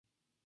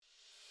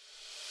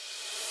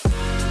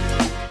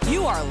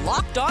are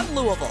Locked On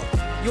Louisville,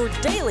 your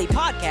daily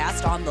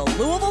podcast on the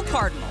Louisville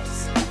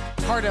Cardinals.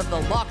 Part of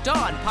the Locked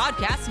On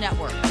Podcast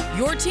Network,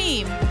 your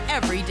team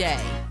every day.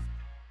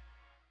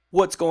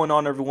 What's going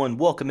on, everyone?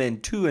 Welcome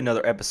in to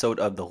another episode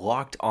of the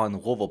Locked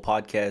On Louisville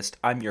podcast.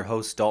 I'm your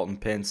host, Dalton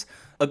Pence.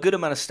 A good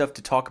amount of stuff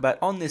to talk about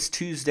on this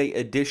Tuesday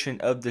edition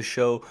of the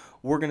show.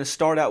 We're going to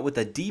start out with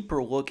a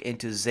deeper look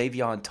into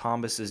Xavier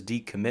Thomas's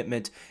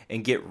decommitment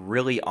and get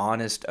really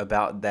honest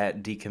about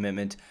that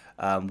decommitment.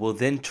 We'll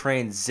then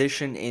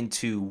transition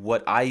into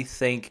what I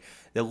think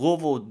that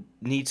Louisville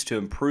needs to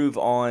improve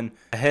on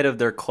ahead of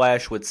their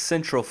clash with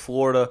Central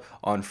Florida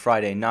on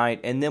Friday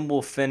night. And then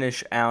we'll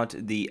finish out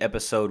the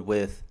episode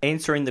with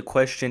answering the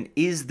question,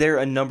 is there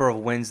a number of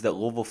wins that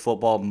Louisville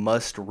football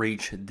must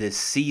reach this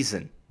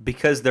season?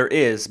 Because there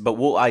is, but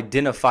we'll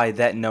identify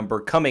that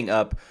number coming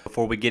up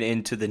before we get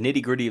into the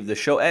nitty-gritty of the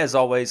show. As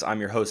always, I'm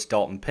your host,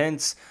 Dalton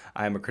Pence.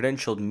 I am a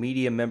credentialed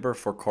media member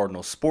for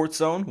Cardinal Sports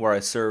Zone, where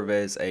I serve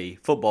as a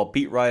football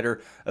beat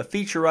writer, a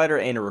feature writer,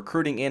 and a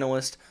recruiting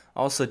analyst. I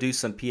also do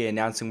some PA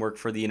announcing work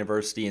for the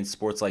university in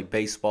sports like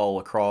baseball,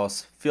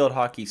 lacrosse, field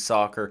hockey,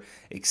 soccer,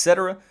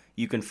 etc.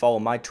 You can follow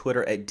my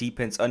Twitter at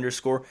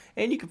dpence_,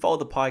 and you can follow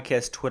the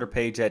podcast Twitter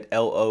page at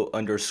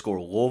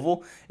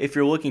LO_Louisville. If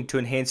you're looking to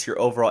enhance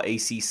your overall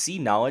ACC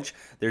knowledge,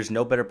 there's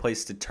no better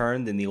place to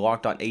turn than the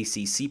Locked On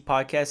ACC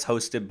podcast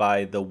hosted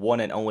by the one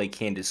and only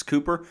Candace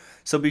Cooper.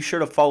 So be sure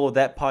to follow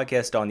that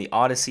podcast on the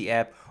Odyssey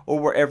app or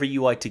wherever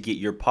you like to get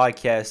your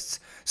podcasts.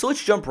 So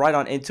let's jump right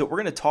on into it.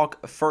 We're going to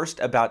talk first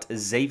about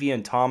Xavier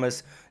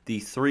Thomas, the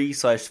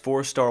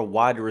 3/4-star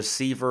wide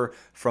receiver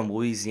from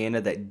Louisiana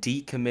that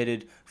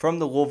decommitted from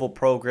the Louisville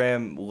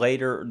program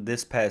later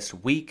this past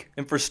week.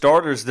 And for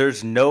starters,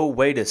 there's no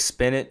way to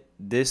spin it.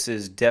 This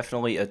is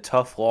definitely a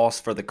tough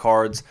loss for the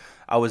Cards.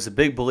 I was a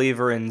big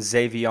believer in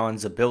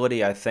Xavier's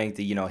ability. I think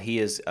that, he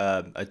is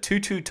a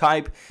 2-2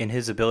 type in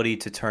his ability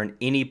to turn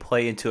any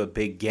play into a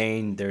big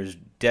gain. There's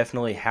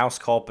definitely house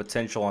call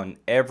potential on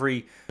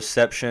every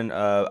reception.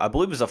 I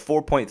believe it was a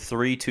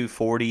 4.32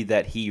 40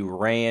 that he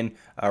ran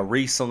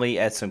recently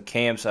at some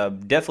camps.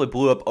 Definitely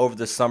blew up over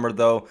the summer,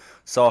 though.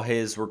 Saw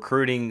his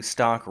recruiting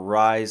stock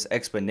rise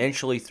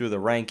exponentially through the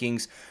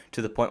rankings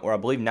to the point where I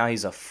believe now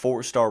he's a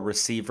 4-star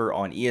receiver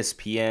on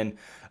ESPN.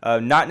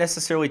 Not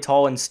necessarily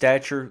tall in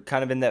stature,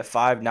 kind of in that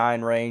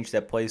 5'9" range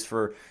that plays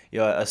for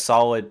a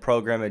solid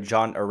program at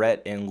John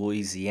Arrett in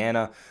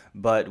Louisiana.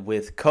 But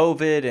with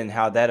COVID and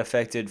how that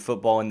affected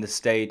football in the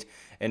state,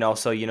 and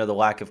also the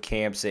lack of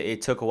camps,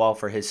 it took a while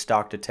for his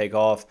stock to take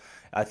off.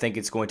 I think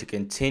it's going to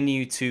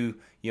continue to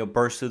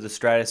burst through the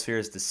stratosphere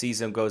as the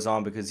season goes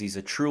on because he's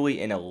a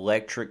truly an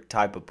electric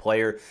type of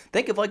player.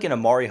 Think of like an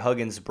Amari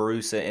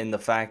Huggins-Bruce in the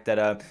fact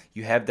that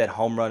you have that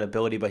home run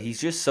ability, but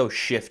he's just so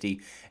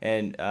shifty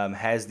and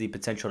has the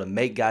potential to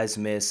make guys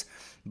miss.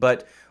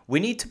 But we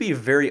need to be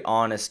very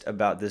honest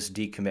about this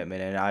decommitment,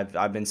 and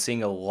I've been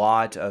seeing a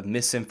lot of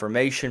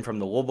misinformation from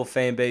the Louisville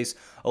fan base,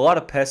 a lot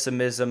of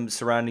pessimism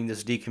surrounding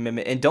this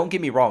decommitment. And don't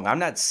get me wrong, I'm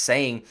not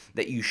saying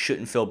that you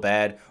shouldn't feel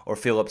bad or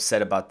feel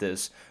upset about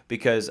this,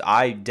 because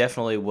I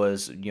definitely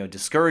was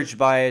discouraged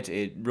by it.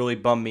 It really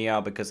bummed me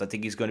out because I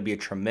think he's going to be a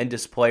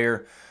tremendous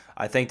player.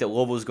 I think that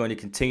Louisville is going to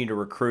continue to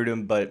recruit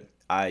him, but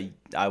I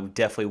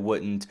definitely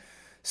wouldn't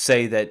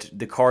say that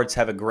the Cards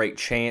have a great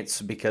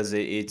chance because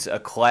it's a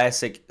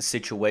classic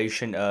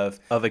situation of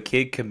a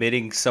kid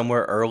committing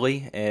somewhere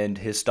early and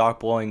his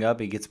stock blowing up.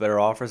 He gets better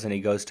offers and he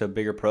goes to a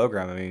bigger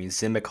program. I mean,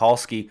 Zim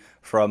Mikulski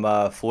from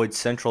Floyd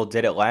Central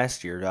did it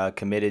last year,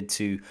 committed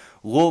to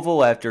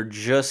Louisville after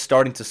just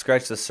starting to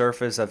scratch the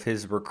surface of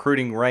his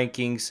recruiting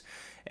rankings.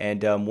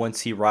 And once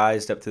he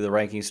rised up through the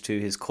rankings to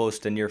his close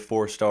to near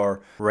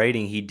 4-star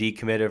rating, he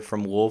decommitted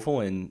from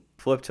Louisville and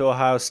flipped to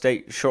Ohio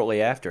State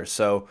shortly after.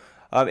 So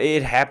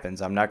it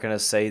happens. I'm not going to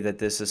say that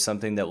this is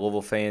something that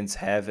Louisville fans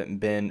haven't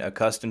been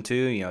accustomed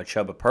to.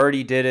 Chubba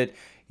Purdy did it.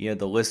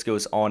 The list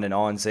goes on and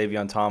on.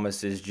 Xavier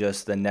Thomas is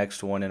just the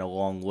next one in a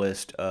long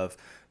list of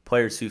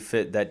players who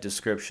fit that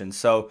description.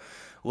 So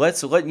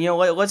let's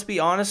be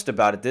honest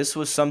about it. This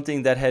was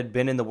something that had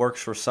been in the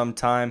works for some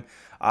time.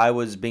 I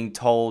was being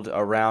told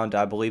around,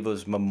 I believe it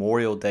was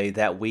Memorial Day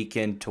that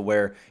weekend, to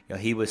where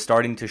he was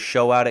starting to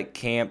show out at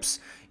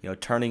camps,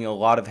 turning a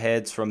lot of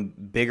heads from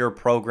bigger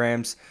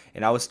programs.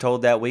 And I was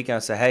told that weekend, I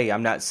said, hey,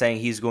 I'm not saying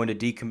he's going to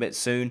decommit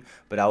soon,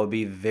 but I would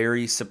be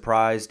very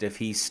surprised if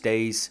he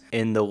stays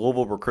in the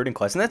Louisville recruiting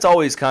class. And that's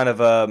always kind of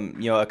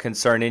a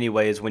concern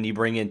anyway, is when you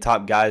bring in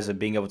top guys of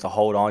being able to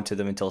hold on to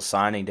them until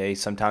signing day.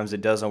 Sometimes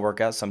it doesn't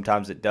work out,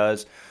 sometimes it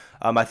does.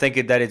 I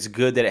think that it's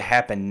good that it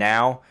happened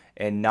now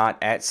and not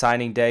at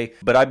signing day.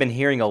 But I've been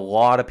hearing a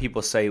lot of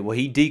people say, well,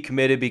 he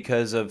decommitted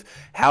because of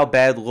how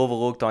bad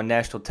Louisville looked on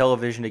national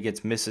television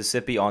against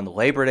Mississippi on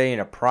Labor Day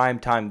in a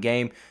primetime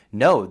game.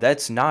 No,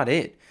 that's not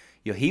it.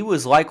 He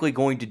was likely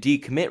going to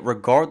decommit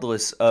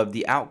regardless of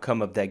the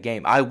outcome of that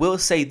game. I will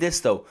say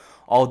this, though.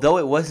 Although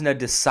it wasn't a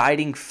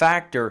deciding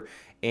factor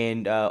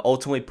in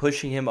ultimately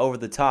pushing him over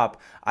the top,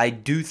 I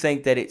do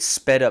think that it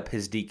sped up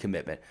his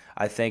decommitment.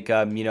 I think,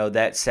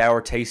 that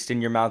sour taste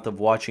in your mouth of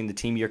watching the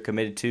team you're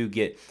committed to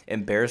get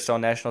embarrassed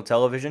on national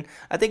television,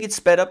 I think it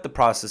sped up the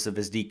process of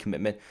his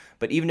decommitment.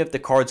 But even if the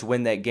Cards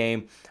win that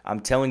game, I'm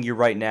telling you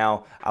right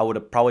now, I would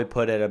have probably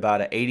put it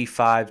about an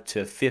 85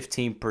 to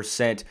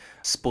 15%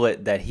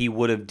 split that he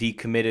would have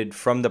decommitted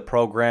from the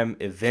program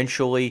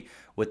eventually,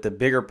 with the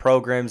bigger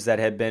programs that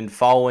had been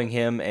following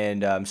him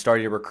and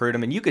starting to recruit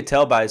him. And you could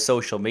tell by his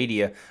social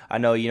media. I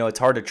know, it's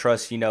hard to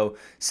trust,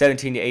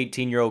 17 to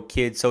 18-year-old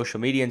kids' social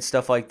media and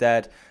stuff like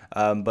that.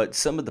 But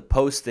some of the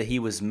posts that he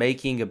was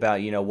making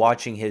about,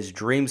 watching his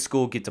dream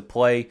school get to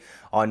play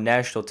on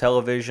national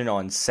television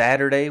on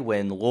Saturday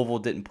when Louisville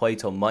didn't play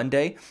till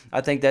Monday,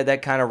 I think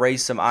that kind of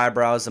raised some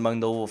eyebrows among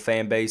the Louisville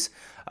fan base.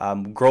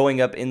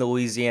 Growing up in the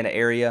Louisiana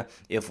area,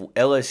 if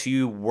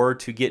LSU were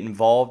to get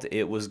involved,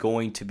 it was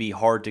going to be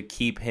hard to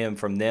keep him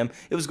from them.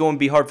 It was going to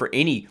be hard for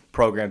any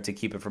program to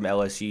keep it from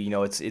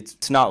LSU.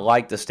 It's not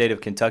like the state of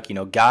Kentucky.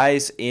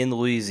 Guys in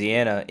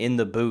Louisiana in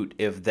the boot,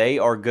 if they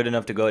are good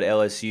enough to go to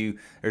LSU,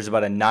 there's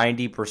about a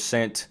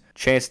 90%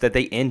 chance that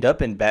they end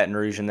up in Baton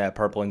Rouge in that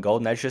purple and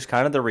gold, and that's just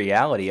kind of the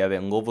reality of it.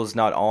 And Louisville's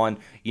not on,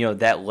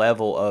 that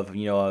level of,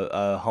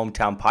 a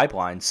hometown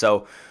pipeline.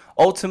 So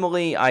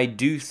ultimately, I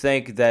do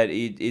think that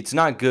it's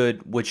not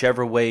good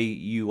whichever way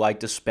you like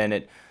to spin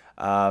it.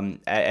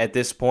 At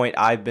this point,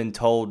 I've been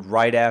told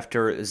right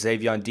after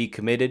Xavion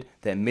decommitted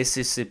that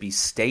Mississippi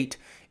State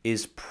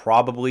is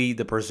probably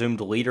the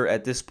presumed leader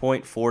at this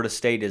point. Florida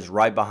State is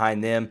right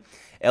behind them.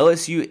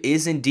 LSU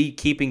is indeed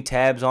keeping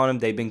tabs on him.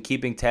 They've been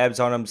keeping tabs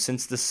on him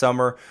since the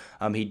summer.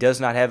 He does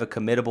not have a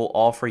committable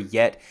offer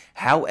yet.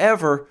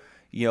 However,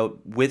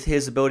 with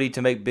his ability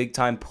to make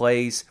big-time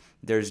plays,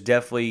 there's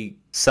definitely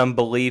some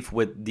belief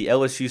with the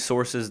LSU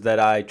sources that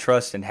I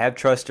trust and have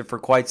trusted for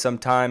quite some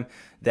time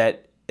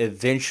that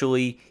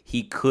eventually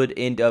he could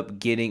end up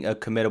getting a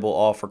committable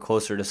offer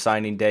closer to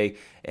signing day.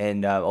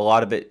 And a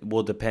lot of it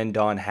will depend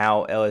on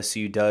how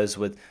LSU does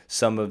with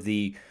some of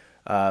the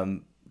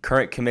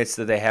current commits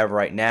that they have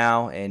right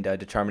now and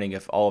determining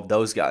if all of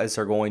those guys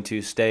are going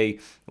to stay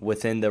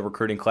within the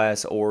recruiting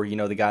class or,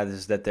 the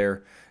guys that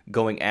they're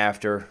going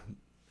after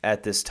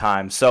at this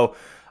time. So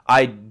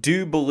I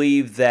do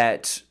believe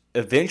that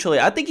eventually,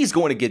 I think he's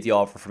going to get the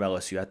offer from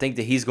LSU. I think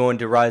that he's going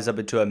to rise up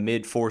into a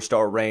mid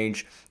 4-star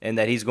range and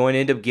that he's going to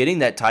end up getting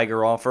that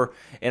Tiger offer.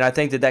 And I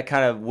think that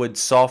kind of would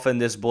soften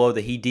this blow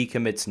that he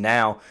decommits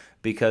now,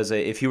 because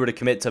if he were to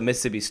commit to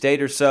Mississippi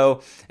State or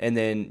so, and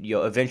then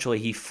eventually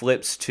he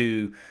flips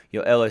to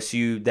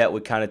LSU, that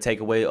would kind of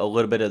take away a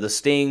little bit of the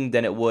sting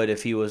than it would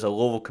if he was a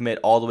Louisville commit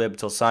all the way up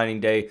until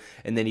signing day,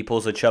 and then he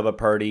pulls a Chubba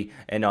Purdy,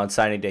 and on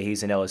signing day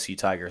he's an LSU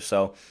Tiger.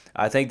 So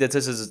I think that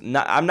this is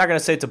not. I'm not going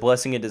to say it's a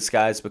blessing in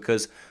disguise,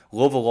 because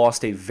Louisville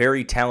lost a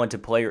very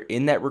talented player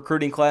in that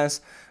recruiting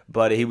class.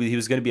 But he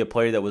was going to be a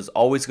player that was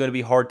always going to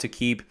be hard to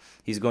keep.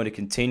 He's going to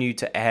continue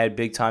to add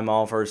big-time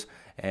offers.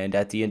 And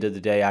at the end of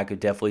the day, I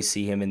could definitely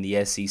see him in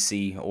the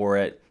SEC or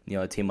at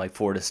a team like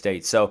Florida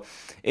State. So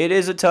it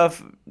is a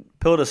tough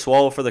pill to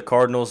swallow for the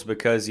Cardinals,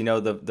 because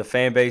the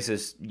fan base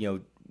is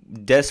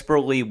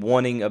desperately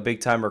wanting a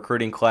big-time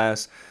recruiting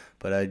class.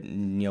 But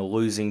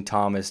losing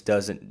Thomas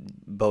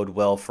doesn't bode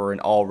well for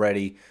an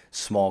already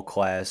small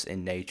class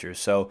in nature.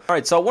 So, all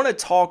right, so I want to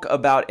talk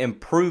about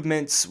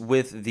improvements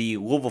with the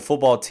Louisville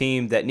football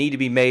team that need to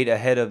be made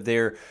ahead of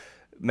their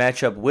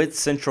matchup with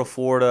Central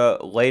Florida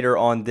later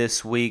on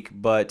this week.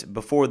 But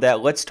before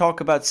that, let's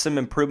talk about some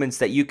improvements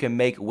that you can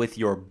make with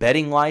your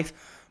betting life.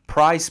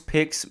 Prize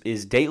Picks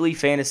is daily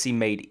fantasy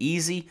made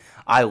easy.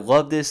 I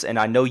love this, and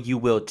I know you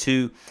will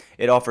too.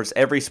 It offers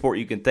every sport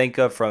you can think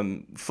of,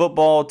 from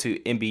football to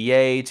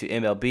NBA to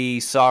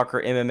MLB, soccer,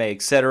 MMA,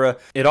 etc.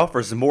 It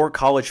offers more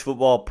college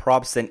football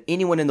props than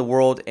anyone in the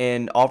world,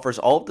 and offers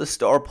all of the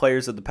star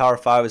players of the Power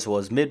 5 as well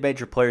as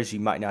mid-major players you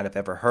might not have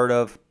ever heard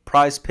of.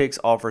 Prize Picks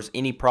offers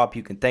any prop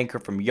you can think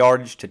of, from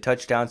yardage to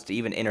touchdowns to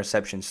even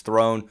interceptions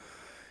thrown.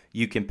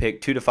 You can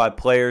pick 2 to 5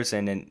 players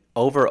and an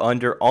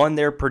over-under on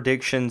their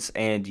predictions,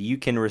 and you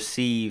can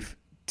receive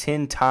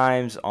 10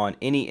 times on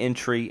any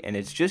entry, and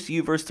it's just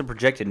you versus the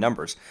projected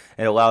numbers.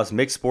 It allows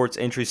mixed sports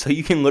entries, so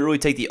you can literally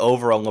take the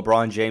over on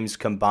LeBron James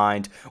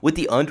combined with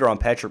the under on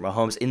Patrick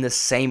Mahomes in the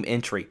same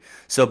entry.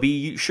 So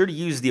be sure to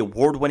use the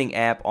award-winning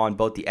app on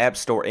both the App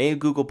Store and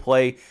Google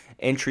Play.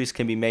 Entries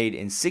can be made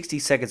in 60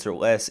 seconds or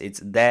less. It's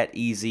that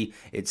easy.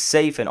 It's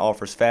safe and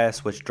offers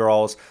fast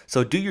withdrawals.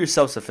 So do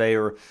yourselves a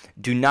favor.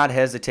 Do not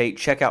hesitate.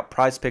 Check out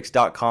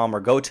prizepicks.com or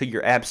go to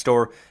your app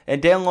store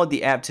and download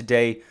the app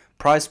today.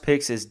 Prize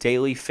Picks is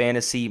daily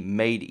fantasy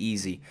made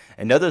easy.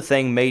 Another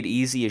thing made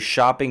easy is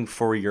shopping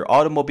for your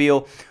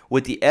automobile.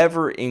 With the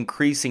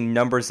ever-increasing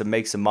numbers of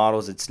makes and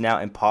models, it's now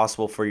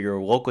impossible for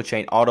your local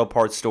chain auto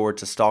parts store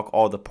to stock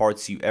all the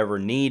parts you ever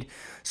need.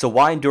 So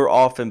why endure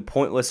often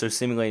pointless or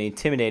seemingly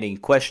intimidating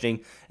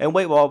questioning and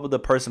wait while the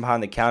person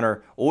behind the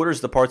counter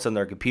orders the parts on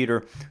their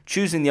computer,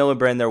 choosing the only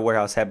brand their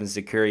warehouse happens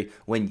to carry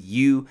when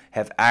you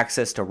have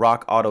access to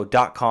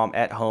rockauto.com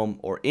at home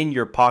or in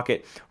your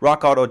pocket?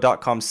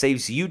 Rockauto.com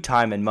saves you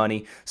time and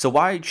money, so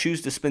why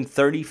choose to spend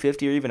 30,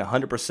 50, or even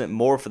 100%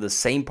 more for the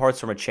same parts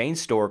from a chain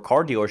store or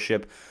car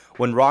dealership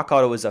when Rock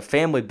Auto is a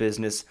family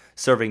business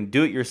serving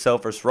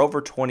do-it-yourselfers for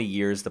over 20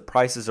 years? The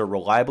prices are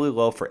reliably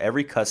low for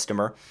every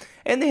customer,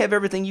 and they have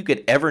everything you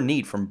could ever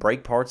need, from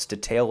brake parts to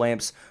tail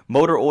lamps,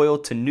 motor oil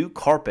to new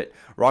carpet.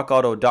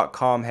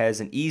 RockAuto.com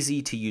has an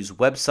easy-to-use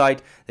website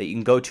that you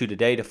can go to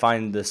today to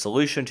find the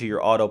solution to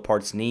your auto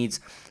parts needs.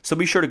 So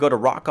be sure to go to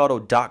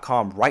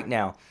RockAuto.com right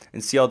now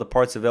and see all the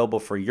parts available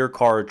for your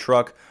car or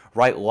truck.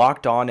 Write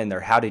Locked On in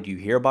their How Did You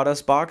Hear About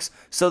Us box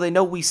so they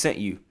know we sent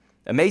you.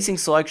 Amazing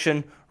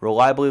selection,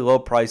 reliably low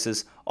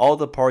prices, all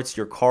the parts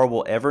your car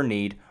will ever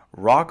need.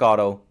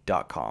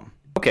 RockAuto.com.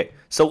 Okay,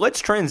 so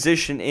let's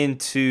transition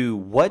into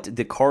what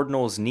the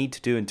Cardinals need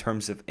to do in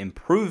terms of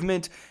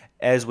improvement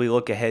as we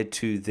look ahead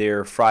to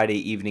their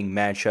Friday evening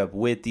matchup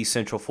with the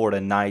Central Florida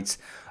Knights.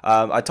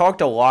 I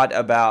talked a lot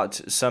about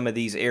some of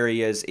these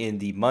areas in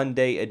the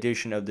Monday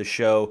edition of the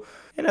show,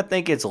 and I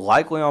think it's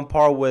likely on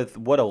par with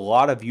what a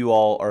lot of you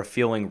all are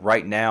feeling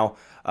right now.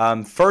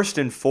 First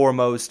and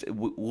foremost,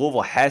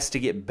 Louisville has to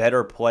get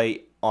better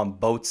play on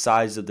both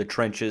sides of the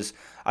trenches.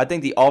 I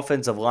think the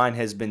offensive line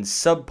has been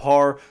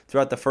subpar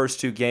throughout the first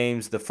two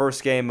games. The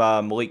first game,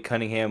 Malik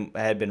Cunningham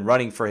had been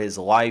running for his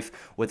life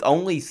with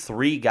only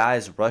 3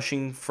 guys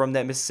rushing from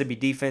that Mississippi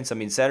defense. I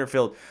mean,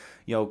 Satterfield,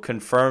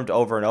 confirmed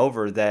over and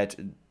over that,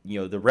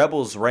 the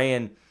Rebels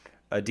ran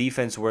a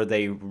defense where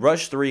they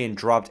rushed 3 and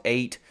dropped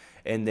 8,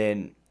 and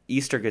then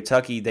Eastern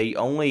Kentucky, they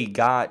only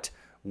got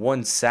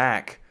 1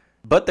 sack.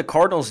 But the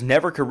Cardinals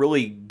never could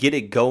really get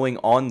it going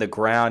on the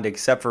ground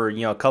except for,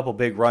 a couple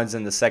big runs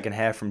in the second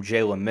half from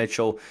Jalen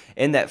Mitchell.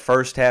 In that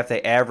first half,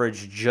 they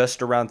averaged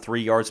just around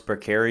 3 yards per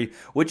carry,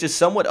 which is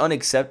somewhat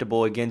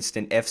unacceptable against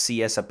an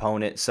FCS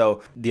opponent.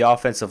 So the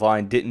offensive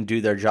line didn't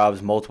do their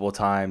jobs multiple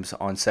times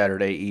on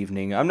Saturday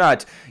evening. I'm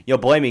not,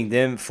 blaming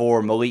them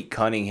for Malik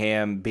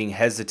Cunningham being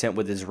hesitant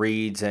with his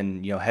reads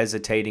and,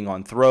 hesitating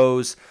on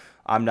throws.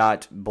 I'm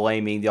not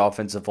blaming the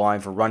offensive line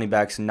for running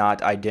backs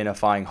not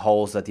identifying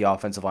holes that the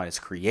offensive line is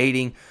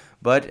creating.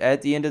 But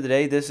at the end of the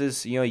day, this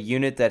is a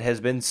unit that has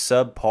been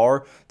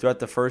subpar throughout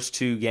the first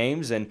 2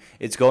 games, and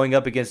it's going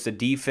up against a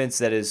defense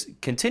that is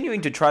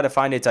continuing to try to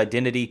find its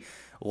identity.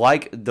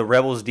 Like the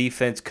Rebels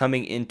defense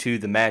coming into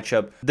the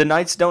matchup, the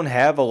Knights don't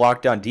have a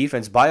lockdown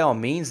defense. By all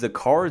means, the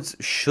Cards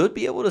should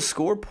be able to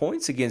score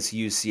points against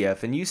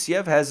UCF, and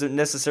UCF hasn't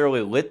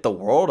necessarily lit the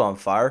world on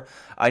fire.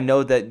 I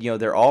know that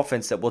their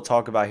offense that we'll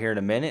talk about here in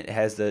a minute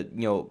has the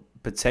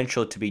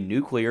potential to be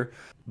nuclear,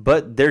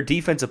 but their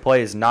defensive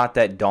play is not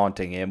that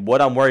daunting. And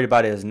what I'm worried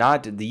about is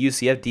not the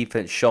UCF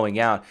defense showing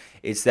out.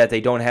 It's that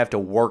they don't have to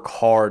work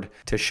hard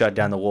to shut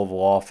down the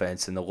Louisville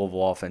offense, and the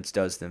Louisville offense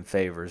does them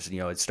favors.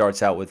 It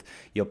starts out with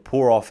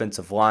poor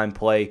offensive line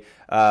play.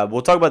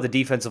 We'll talk about the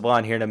defensive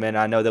line here in a minute.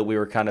 I know that we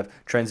were kind of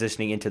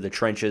transitioning into the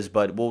trenches,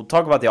 but we'll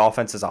talk about the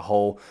offense as a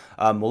whole.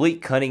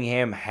 Malik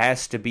Cunningham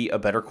has to be a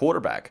better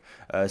quarterback.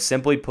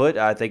 Simply put,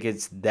 I think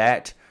it's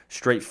that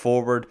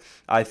straightforward.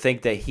 I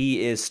think that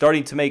he is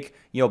starting to make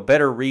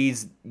better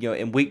reads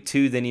in week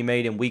 2 than he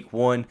made in week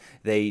 1.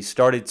 They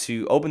started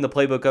to open the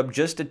playbook up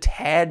just a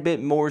tad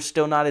bit more,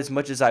 still not as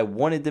much as I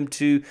wanted them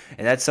to,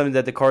 and that's something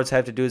that the Cards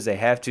have to do. Is they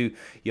have to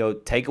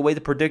take away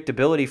the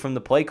predictability from the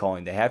play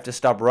calling. They have to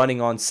stop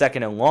running on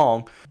 2nd and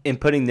long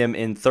and putting them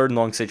in 3rd and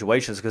long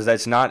situations, because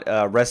that's not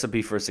a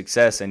recipe for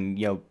success, and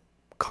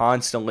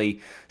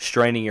constantly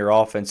straining your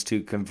offense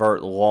to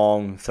convert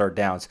long 3rd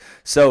downs.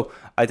 So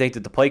I think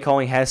that the play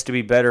calling has to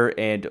be better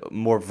and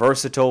more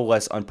versatile,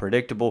 less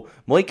unpredictable.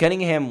 Malik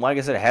Cunningham, like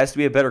I said, has to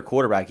be a better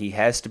quarterback. He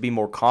has to be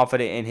more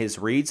confident in his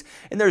reads,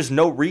 and there's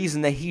no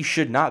reason that he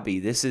should not be.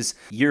 This is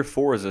year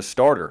 4 as a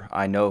starter.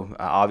 I know,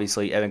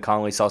 obviously, Evan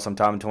Conley saw some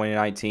time in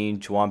 2019,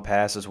 Juwan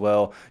Pass as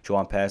well,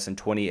 Juwan Pass in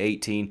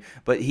 2018,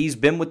 but he's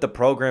been with the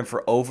program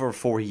for over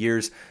 4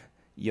 years.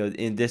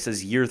 And this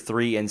is year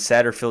 3 in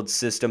Satterfield's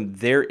system.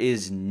 There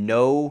is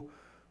no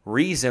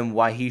reason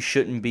why he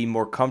shouldn't be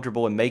more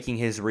comfortable in making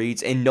his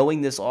reads and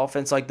knowing this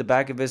offense like the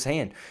back of his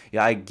hand.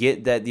 I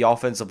get that the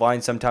offensive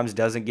line sometimes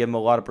doesn't give him a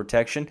lot of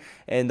protection,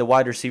 and the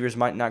wide receivers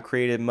might not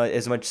create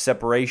as much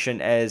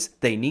separation as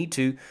they need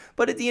to,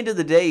 but at the end of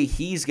the day,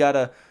 he's got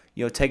to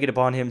take it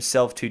upon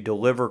himself to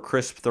deliver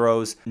crisp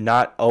throws,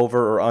 not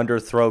over or under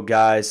throw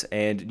guys,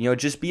 and,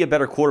 just be a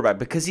better quarterback,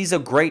 because he's a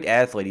great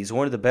athlete. He's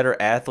one of the better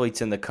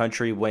athletes in the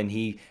country. When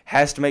he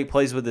has to make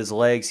plays with his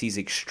legs, he's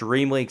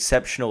extremely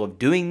exceptional of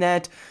doing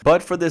that.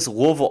 But for this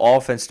Louisville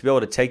offense to be able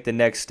to take the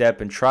next step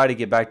and try to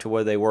get back to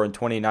where they were in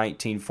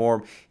 2019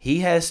 form, he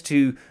has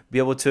to be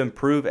able to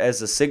improve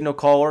as a signal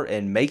caller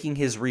and making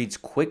his reads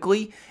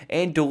quickly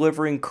and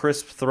delivering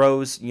crisp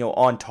throws,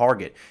 on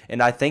target.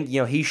 And I think,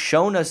 he's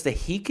shown us that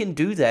he can can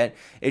do that.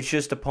 It's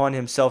just upon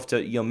himself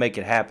to make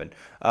it happen.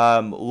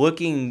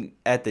 Looking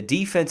at the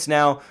defense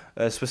now,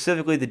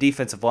 specifically the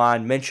defensive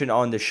line, mentioned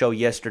on the show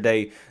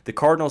yesterday, the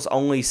Cardinals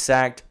only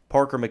sacked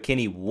Parker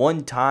McKinney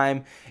one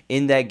time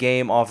in that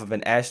game off of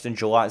an Ashton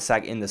Gillott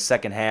sack in the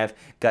second half.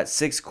 Got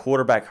 6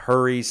 quarterback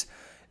hurries.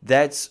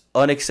 That's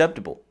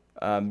unacceptable.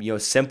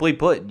 Simply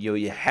put,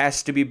 it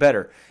has to be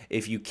better.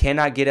 If you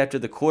cannot get after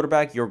the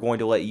quarterback, you're going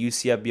to let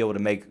UCF be able to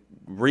make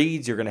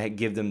reads. You're going to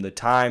give them the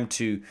time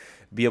to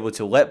be able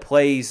to let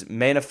plays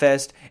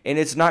manifest, and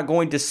it's not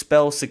going to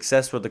spell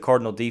success for the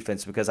Cardinal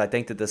defense, because I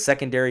think that the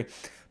secondary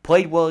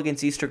played well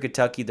against Eastern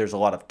Kentucky. There's a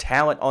lot of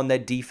talent on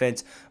that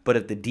defense, but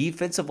if the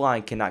defensive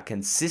line cannot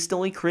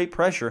consistently create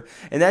pressure,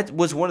 and that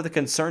was one of the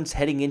concerns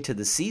heading into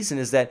the season,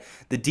 is that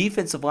the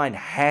defensive line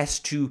has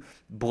to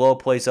blow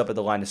plays up at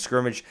the line of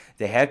scrimmage.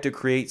 They have to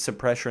create some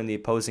pressure in the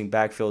opposing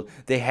backfield.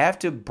 They have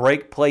to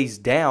break plays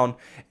down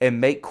and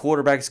make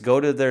quarterbacks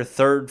go to their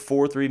third,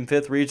 fourth, or even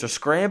fifth reads or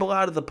scramble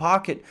out of the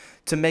pocket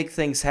to make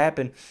things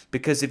happen,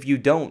 because if you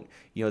don't,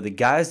 the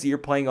guys that you're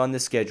playing on the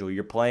schedule,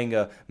 you're playing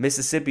a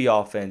Mississippi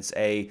offense,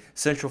 a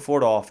Central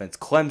Florida offense,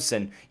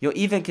 Clemson,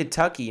 even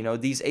Kentucky,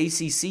 these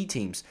ACC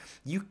teams,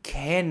 you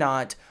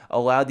cannot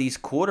allow these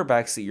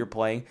quarterbacks that you're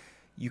playing,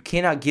 you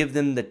cannot give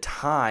them the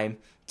time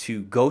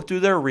to go through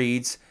their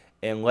reads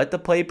and let the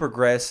play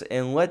progress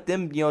and let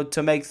them,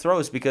 to make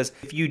throws, because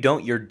if you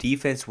don't, your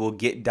defense will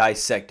get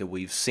dissected.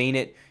 We've seen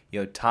it,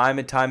 time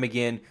and time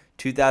again.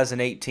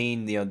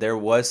 2018, there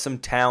was some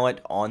talent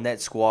on that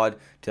squad.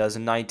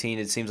 2019,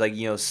 it seems like,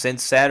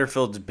 since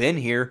Satterfield's been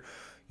here,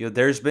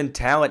 there's been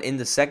talent in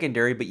the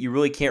secondary, but you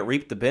really can't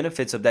reap the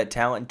benefits of that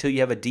talent until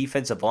you have a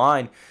defensive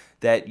line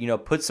that,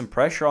 puts some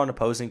pressure on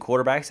opposing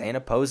quarterbacks and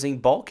opposing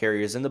ball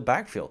carriers in the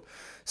backfield.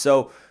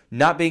 So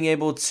not being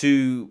able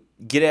to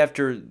get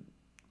after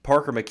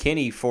Parker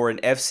McKinney for an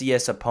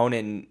FCS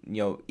opponent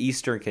in,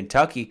 Eastern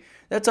Kentucky,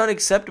 that's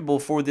unacceptable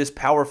for this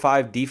Power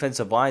 5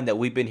 defensive line that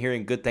we've been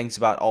hearing good things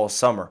about all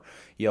summer.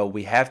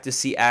 We have to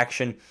see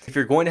action. If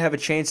you're going to have a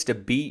chance to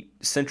beat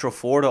Central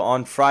Florida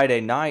on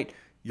Friday night,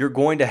 you're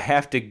going to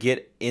have to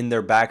get in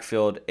their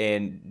backfield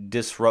and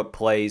disrupt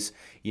plays.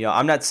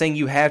 I'm not saying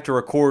you have to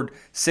record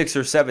 6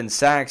 or 7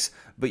 sacks,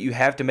 but you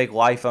have to make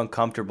life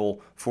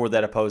uncomfortable for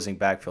that opposing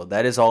backfield.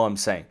 That is all I'm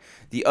saying.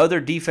 The other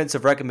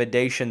defensive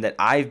recommendation that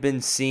I've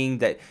been seeing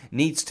that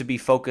needs to be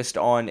focused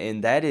on,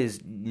 and that is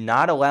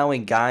not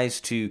allowing guys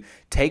to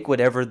take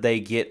whatever they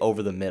get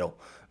over the middle,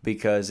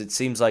 because it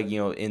seems like,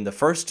 in the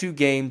first 2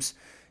 games,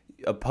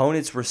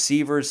 opponents'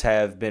 receivers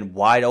have been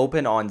wide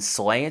open on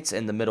slants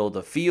in the middle of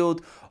the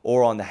field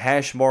or on the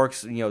hash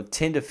marks,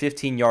 10 to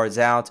 15 yards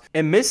out.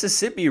 And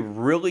Mississippi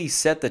really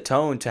set the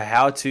tone to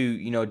how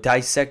to,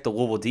 dissect the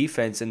Louisville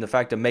defense, and the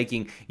fact of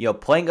making,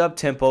 playing up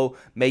tempo,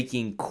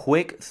 making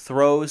quick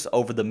throws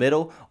over the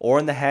middle or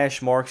in the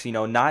hash marks,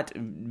 not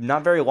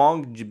very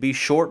long, to be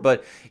short,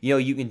 but,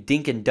 you can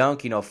dink and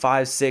dunk,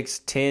 5, 6,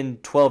 10,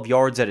 12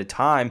 yards at a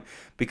time,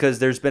 because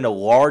there's been a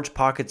large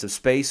pockets of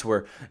space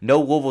where no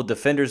Louisville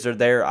defenders are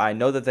there. I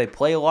know that they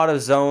play a lot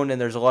of zone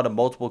and there's a lot of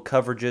multiple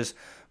coverages,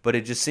 but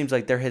it just seems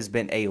like there has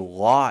been a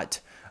lot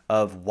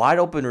of wide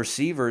open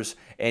receivers,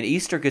 and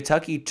Eastern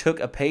Kentucky took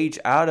a page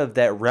out of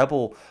that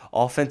Rebel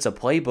offensive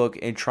playbook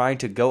in trying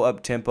to go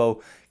up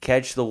tempo,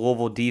 catch the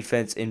Louisville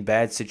defense in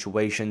bad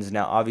situations.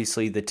 Now,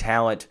 obviously, the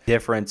talent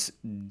difference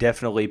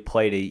definitely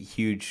played a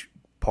huge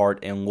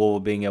part in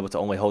Louisville being able to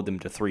only hold them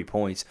to 3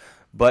 points,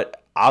 but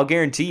I'll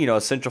guarantee,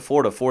 Central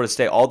Florida, Florida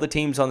State, all the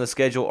teams on the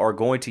schedule are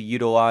going to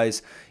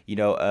utilize,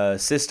 a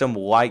system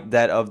like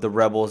that of the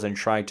Rebels and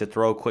trying to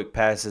throw quick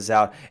passes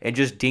out and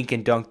just dink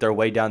and dunk their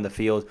way down the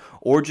field,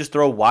 or just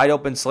throw wide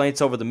open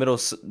slants over the middle.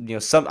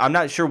 I'm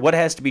not sure what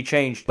has to be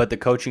changed, but the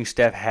coaching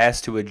staff has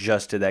to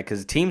adjust to that,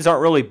 because teams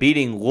aren't really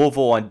beating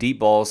Louisville on deep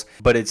balls,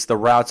 but it's the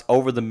routes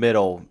over the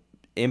middle,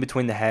 in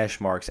between the hash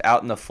marks,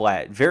 out in the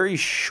flat. Very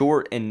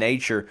short in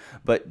nature,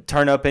 but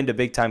turn up into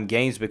big-time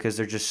games because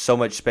there's just so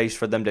much space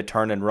for them to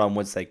turn and run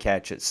once they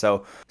catch it.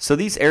 So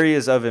these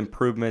areas of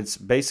improvements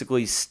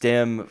basically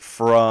stem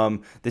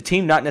from the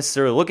team not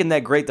necessarily looking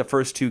that great the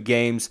first 2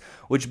 games,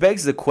 which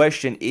begs the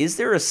question, is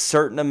there a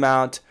certain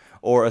amount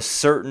or a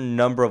certain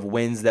number of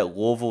wins that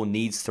Louisville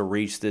needs to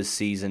reach this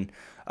season?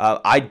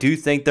 I do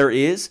think there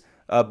is.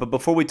 But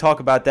before we talk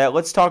about that,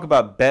 let's talk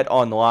about Bet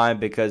Online,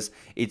 because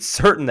it's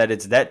certain that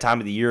it's that time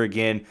of the year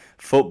again.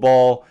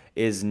 Football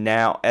is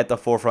now at the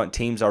forefront.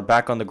 Teams are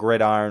back on the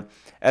gridiron.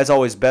 As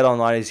always, Bet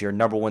Online is your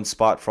number 1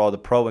 spot for all the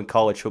pro and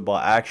college football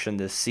action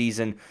this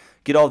season.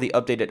 Get all the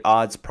updated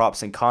odds,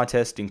 props, and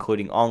contests,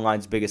 including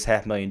online's biggest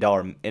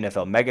 $500,000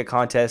 NFL mega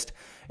contest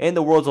and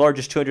the world's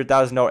largest $200,000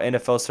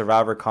 NFL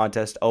Survivor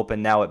contest,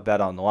 open now at Bet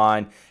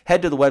Online.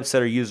 Head to the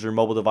website or use your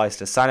mobile device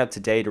to sign up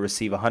today to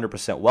receive a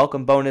 100%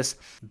 welcome bonus.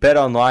 Bet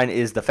Online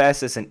is the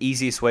fastest and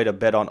easiest way to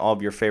bet on all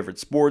of your favorite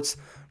sports.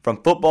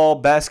 From football,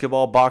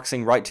 basketball,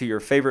 boxing, right to your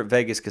favorite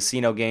Vegas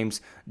casino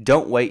games.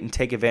 Don't wait and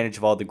take advantage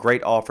of all the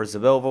great offers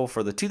available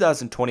for the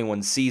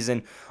 2021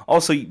 season.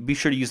 Also, be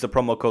sure to use the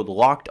promo code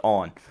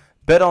LOCKEDON.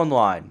 Bet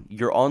Online,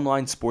 your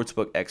online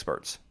sportsbook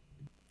experts.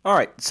 All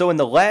right, so in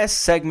the last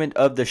segment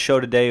of the show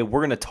today,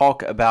 we're going to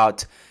talk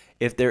about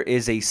if there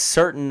is a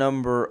certain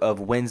number of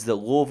wins that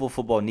Louisville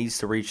football needs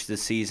to reach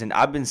this season.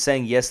 I've been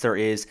saying yes, there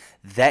is.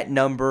 That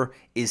number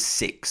is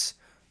 6.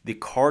 The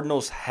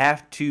Cardinals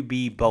have to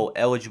be bowl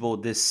eligible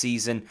this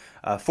season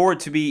for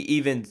it to be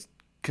even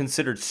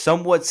considered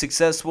somewhat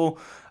successful.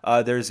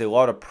 There's a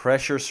lot of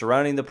pressure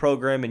surrounding the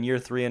program in year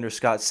 3 under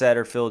Scott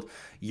Satterfield.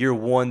 Year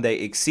 1, they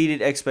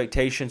exceeded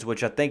expectations,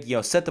 which I think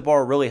set the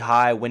bar really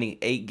high, winning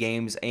 8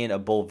 games and a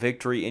bowl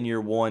victory in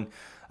year 1.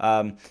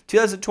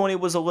 2020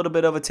 was a little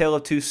bit of a tale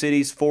of two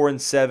cities,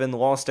 4-7,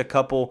 lost a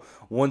couple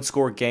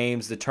one-score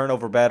games. The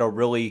turnover battle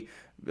really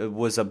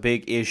was a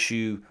big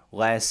issue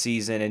last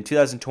season. In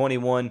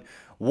 2021,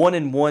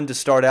 1-1 to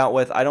start out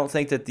with. I don't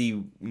think that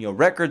the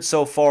record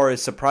so far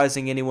is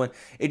surprising anyone.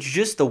 It's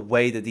just the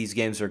way that these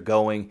games are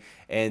going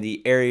and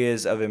the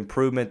areas of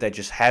improvement that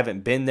just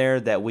haven't been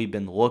there that we've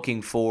been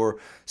looking for.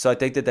 So I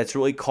think that that's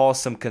really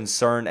caused some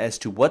concern as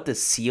to what the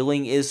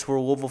ceiling is for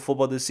Louisville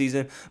football this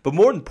season. But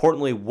more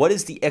importantly, what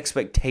is the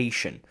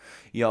expectation?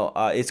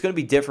 It's going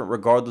to be different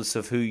regardless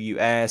of who you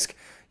ask.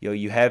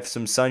 You have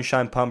some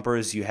sunshine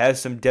pumpers, you have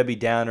some Debbie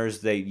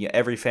Downers.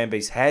 Every fan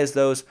base has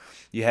those.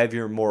 You have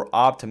your more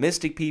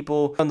optimistic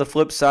people. On the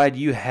flip side,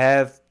 you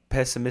have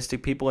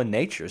pessimistic people in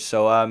nature.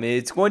 So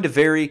it's going to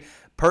vary.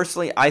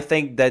 Personally, I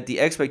think that the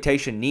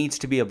expectation needs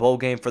to be a bowl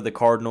game for the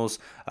Cardinals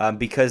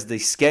because the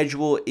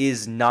schedule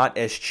is not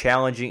as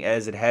challenging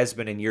as it has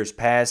been in years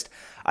past.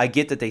 I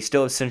get that they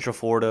still have Central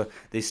Florida.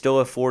 They still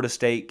have Florida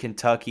State,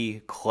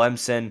 Kentucky,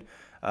 Clemson,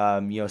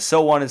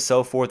 so on and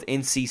so forth,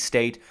 NC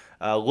State.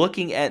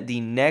 Looking at the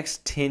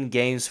next 10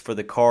 games for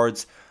the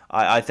Cards,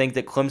 I think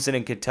that Clemson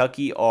and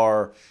Kentucky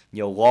are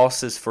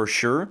losses for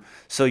sure.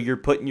 So you're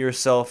putting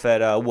yourself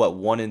at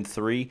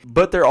 1-3.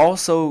 But there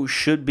also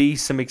should be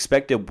some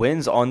expected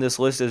wins on this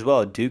list as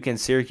well. Duke and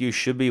Syracuse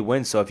should be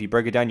wins. So if you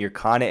break it down, you're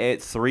kind of at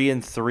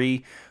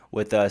 3-3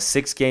 with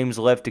 6 games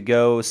left to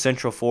go.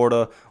 Central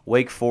Florida,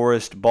 Wake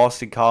Forest,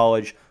 Boston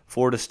College,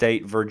 Florida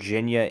State,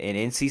 Virginia, and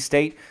NC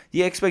State.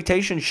 The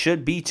expectation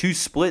should be to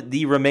split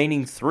the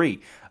remaining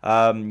 3.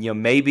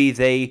 Maybe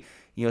they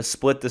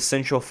split the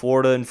Central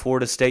Florida and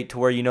Florida State to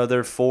where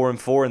they're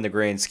 4-4 in the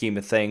grand scheme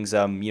of things.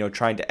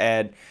 Trying to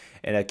add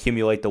and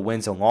accumulate the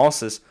wins and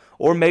losses,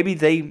 or maybe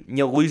they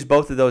lose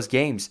both of those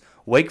games.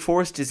 Wake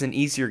Forest is an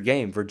easier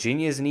game.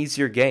 Virginia is an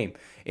easier game.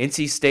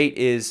 NC State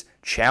is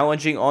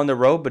challenging on the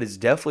road, but it's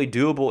definitely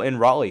doable in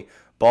Raleigh.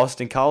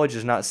 Boston College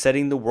is not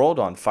setting the world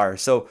on fire.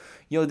 So,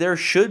 there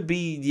should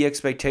be the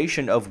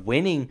expectation of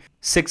winning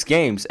 6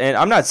 games. And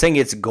I'm not saying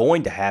it's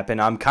going to happen.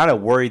 I'm kind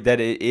of worried that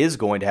it is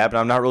going to happen.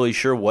 I'm not really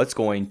sure what's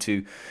going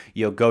to,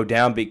 go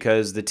down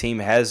because the team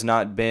has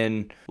not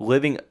been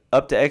living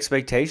up to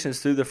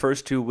expectations through the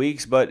first 2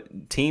 weeks.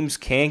 But teams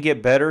can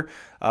get better.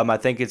 I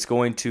think it's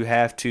going to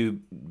have to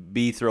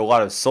be through a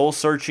lot of soul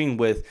searching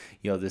with,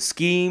 the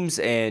schemes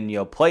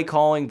and, play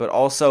calling, but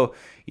also,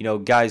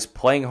 guys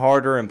playing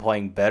harder and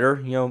playing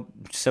better,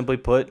 simply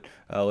put.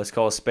 Let's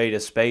call a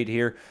spade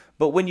here.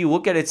 But when you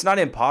look at it, it's not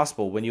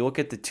impossible. When you look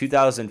at the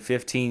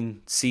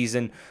 2015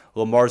 season,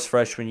 Lamar's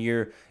freshman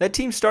year, that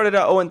team started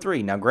at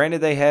 0-3. Now,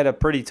 granted, they had a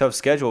pretty tough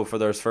schedule for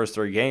those first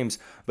 3 games,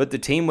 but the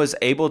team was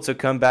able to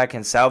come back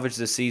and salvage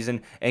the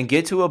season and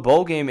get to a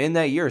bowl game in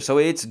that year. So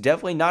it's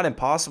definitely not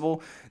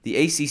impossible. The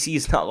ACC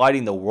is not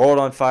lighting the world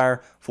on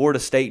fire. Florida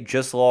State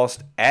just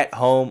lost at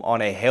home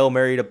on a Hail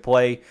Mary to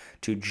play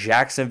to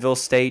Jacksonville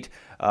State.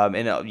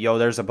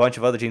 There's a bunch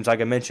of other teams, like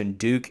I mentioned.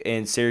 Duke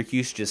and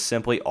Syracuse just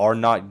simply are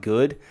not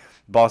good.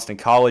 Boston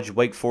College,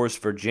 Wake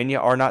Forest, Virginia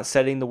are not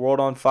setting the world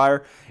on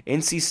fire.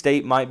 NC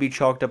State might be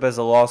chalked up as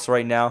a loss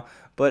right now,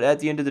 but at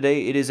the end of the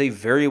day, it is a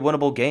very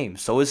winnable game.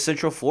 So is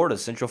Central Florida.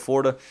 Central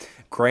Florida,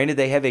 granted,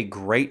 they have a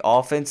great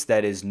offense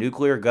that is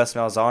nuclear. Gus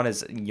Malzahn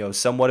is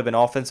somewhat of an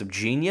offensive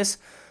genius.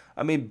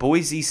 I mean,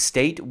 Boise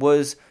State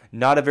was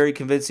not a very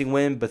convincing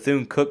win.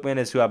 Bethune-Cookman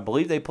is who I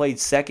believe they played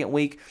second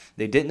week.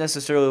 They didn't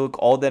necessarily look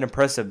all that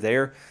impressive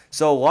there.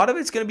 So a lot of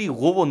it's going to be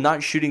Louisville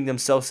not shooting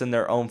themselves in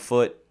their own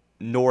foot,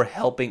 nor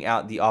helping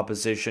out the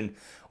opposition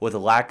with a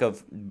lack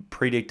of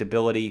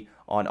predictability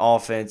on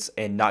offense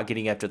and not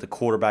getting after the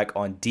quarterback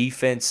on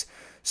defense.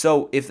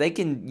 So if they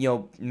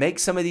can, make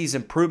some of these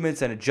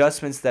improvements and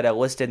adjustments that I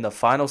listed in the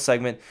final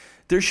segment,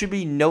 there should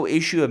be no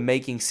issue of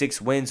making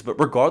 6 wins. But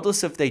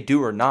regardless if they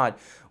do or not,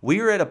 we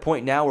are at a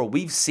point now where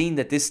we've seen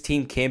that this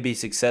team can be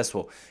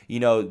successful.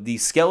 The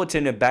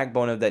skeleton and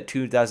backbone of that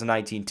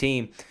 2019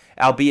 team,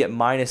 albeit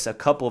minus a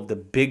couple of the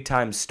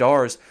big-time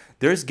stars,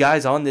 there's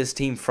guys on this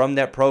team from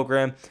that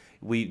program.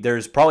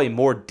 There's probably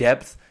more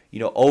depth,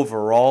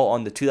 overall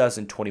on the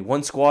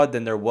 2021 squad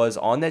than there was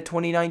on that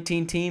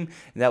 2019 team,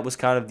 and that was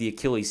kind of the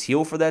Achilles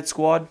heel for that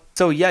squad.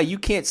 So yeah, you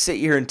can't sit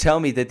here and tell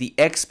me that the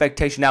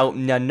expectation. Now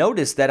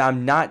notice that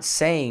I'm not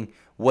saying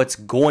what's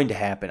going to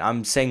happen.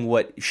 I'm saying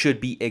what should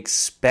be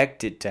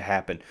expected to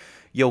happen.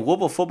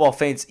 Louisville football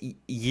fans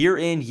year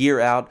in, year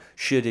out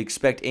should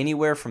expect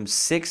anywhere from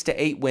 6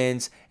 to 8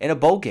 wins and a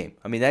bowl game.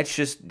 I mean, that's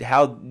just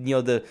how,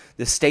 the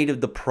state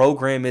of the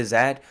program is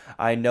at.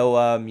 I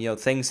know,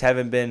 things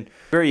haven't been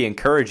very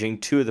encouraging.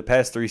 2 of the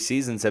past 3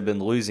 seasons have been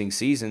losing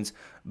seasons.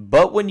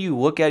 But when you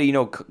look at it,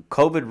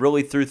 COVID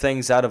really threw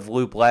things out of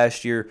loop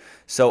last year.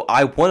 So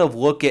I want to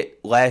look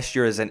at last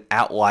year as an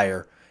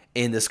outlier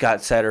in the Scott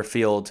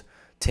Satterfield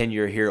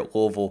tenure here at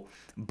Louisville.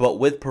 But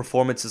with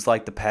performances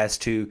like the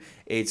past 2,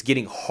 it's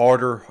getting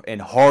harder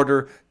and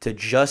harder to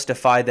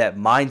justify that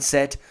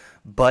mindset.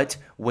 But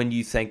when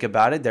you think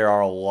about it, there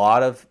are a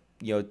lot of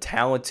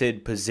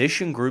talented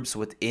position groups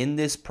within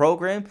this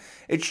program.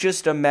 It's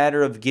just a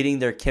matter of getting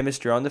their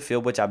chemistry on the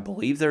field, which I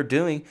believe they're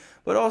doing,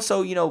 but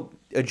also,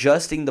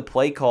 adjusting the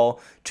play call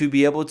to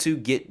be able to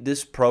get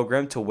this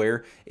program to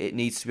where it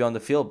needs to be on the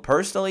field.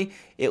 Personally,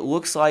 it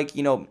looks like,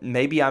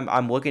 maybe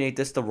I'm looking at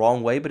this the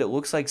wrong way, but it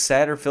looks like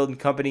Satterfield and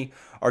company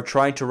are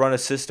trying to run a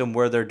system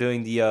where they're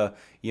doing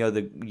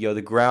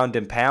the ground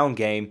and pound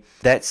game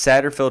that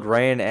Satterfield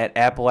ran at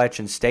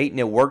Appalachian State, and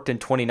it worked in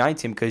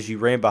 2019 because you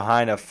ran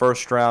behind a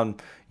first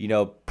round,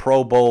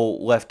 Pro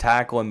Bowl left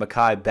tackle in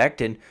Mekhi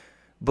Becton,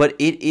 but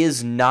it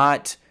is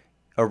not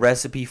a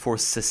recipe for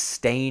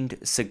sustained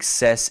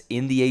success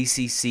in the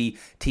ACC.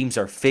 Teams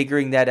are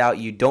figuring that out.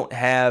 You don't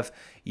have,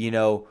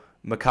 Mekhi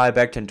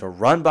Becton to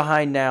run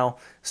behind now,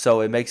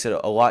 so it makes it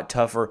a lot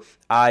tougher.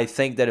 I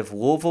think that if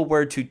Louisville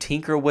were to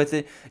tinker with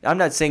it, I'm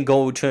not saying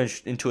go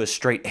into a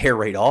straight air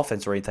raid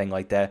offense or anything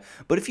like that,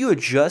 but if you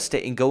adjust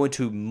it and go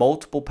into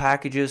multiple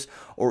packages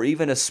or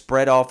even a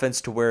spread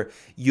offense to where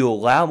you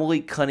allow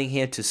Malik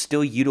Cunningham to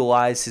still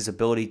utilize his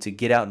ability to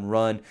get out and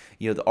run,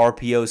 the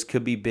RPOs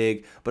could be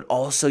big, but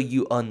also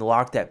you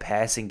unlock that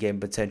passing game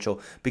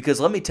potential. Because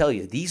let me tell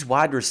you, these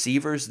wide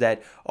receivers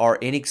that are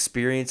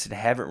inexperienced and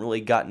haven't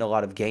really gotten a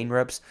lot of game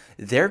reps,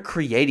 they're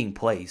creating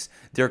plays.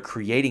 They're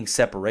creating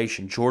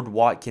separation. Jordan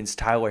Watkins,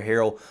 Tyler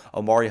Harrell,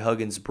 Amari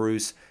Huggins,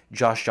 Bruce,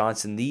 Josh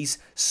Johnson, these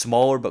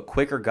smaller but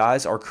quicker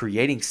guys are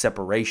creating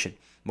separation.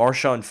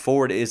 Marshawn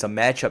Ford is a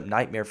matchup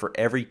nightmare for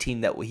every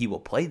team that he will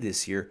play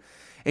this year.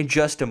 And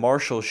Justin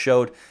Marshall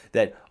showed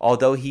that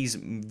although he's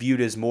viewed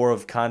as more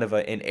of kind of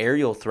an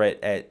aerial threat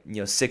at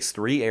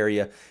 6'3"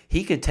 area,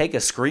 he can take a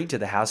screen to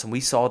the house, and we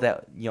saw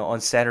that on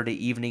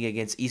Saturday evening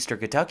against Eastern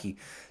Kentucky.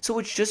 So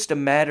it's just a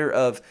matter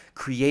of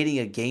creating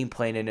a game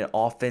plan and an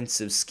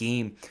offensive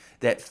scheme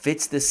that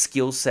fits the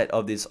skill set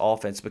of this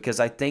offense, because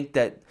I think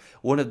that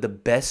one of the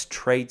best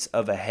traits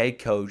of a head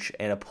coach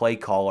and a play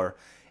caller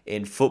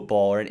in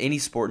football or in any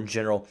sport in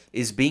general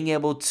is being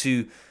able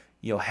to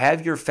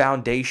have your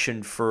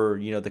foundation for,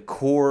 the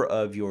core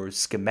of your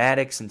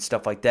schematics and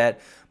stuff like that,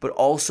 but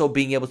also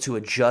being able to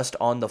adjust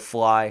on the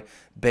fly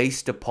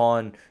based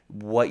upon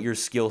what your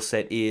skill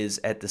set is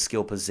at the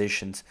skill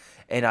positions.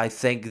 And I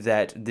think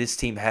that this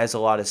team has a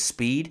lot of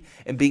speed,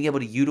 and being able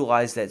to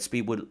utilize that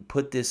speed would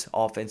put this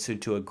offense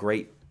into a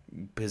great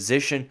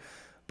position.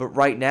 But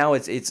right now,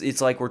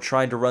 it's like we're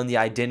trying to run the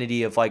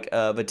identity of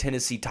the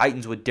Tennessee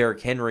Titans with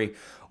Derrick Henry,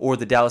 or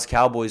the Dallas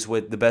Cowboys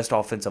with the best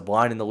offensive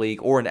line in the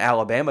league, or an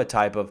Alabama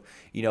type of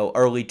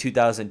early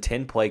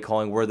 2010 play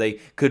calling where they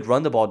could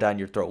run the ball down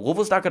your throat.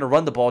 Louisville's not going to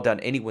run the ball down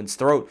anyone's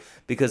throat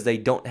because they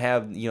don't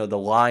have the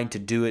line to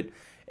do it.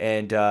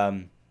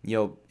 And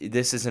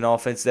this is an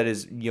offense that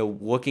is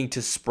looking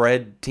to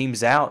spread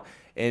teams out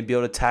and be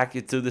able to attack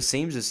it through the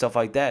seams and stuff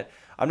like that.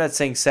 I'm not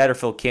saying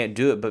Satterfield can't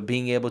do it, but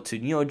being able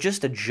to,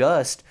 just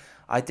adjust,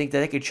 I think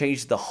that it could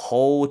change the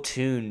whole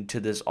tune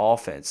to this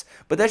offense.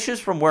 But that's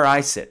just from where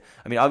I sit.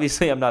 I mean,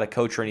 obviously, I'm not a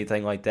coach or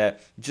anything like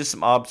that. Just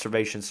some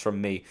observations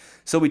from me.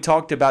 So we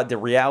talked about the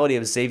reality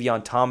of Xavier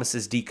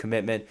Thomas's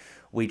decommitment.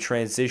 We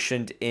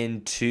transitioned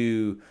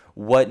into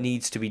what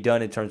needs to be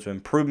done in terms of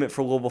improvement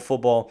for Louisville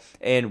football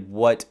and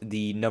what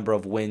the number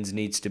of wins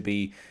needs to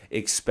be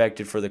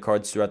expected for the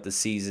Cards throughout the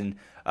season.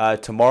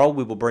 Tomorrow,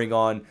 we will bring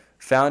on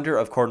founder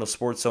of Cardinal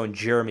Sports Zone,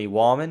 Jeremy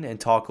Wallman, and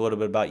talk a little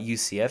bit about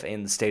UCF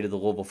and the state of the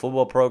Louisville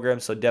football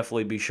program, so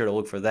definitely be sure to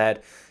look for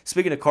that.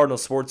 Speaking of Cardinal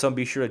Sports Zone,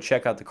 be sure to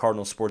check out the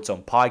Cardinal Sports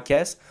Zone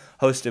podcast,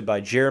 hosted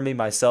by Jeremy,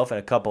 myself, and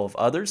a couple of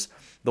others.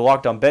 The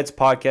Locked On Bets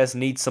podcast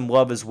needs some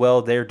love as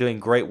well. They're doing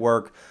great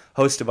work,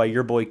 hosted by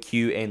your boy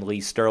Q and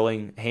Lee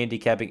Sterling,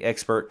 handicapping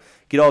expert.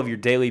 Get all of your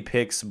daily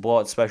picks,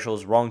 blowout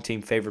specials, wrong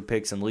team favorite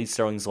picks, and Lee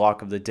Sterling's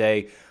lock of the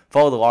day.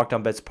 Follow the Locked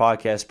On Bets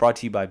podcast, brought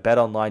to you by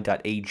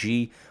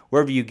betonline.ag,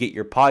 wherever you get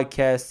your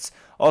podcasts.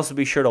 Also,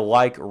 be sure to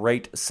like,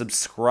 rate,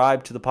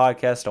 subscribe to the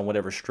podcast on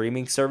whatever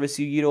streaming service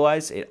you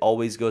utilize. It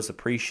always goes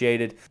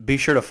appreciated. Be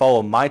sure to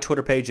follow my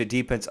Twitter page at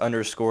defense_.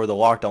 The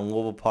Locked On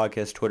Louisville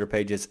podcast Twitter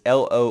page is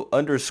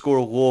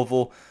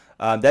LO_Louisville.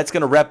 That's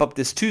going to wrap up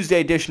this Tuesday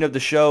edition of the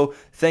show.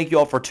 Thank you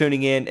all for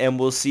tuning in, and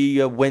we'll see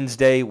you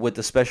Wednesday with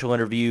a special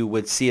interview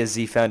with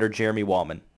CSZ founder Jeremy Wallman.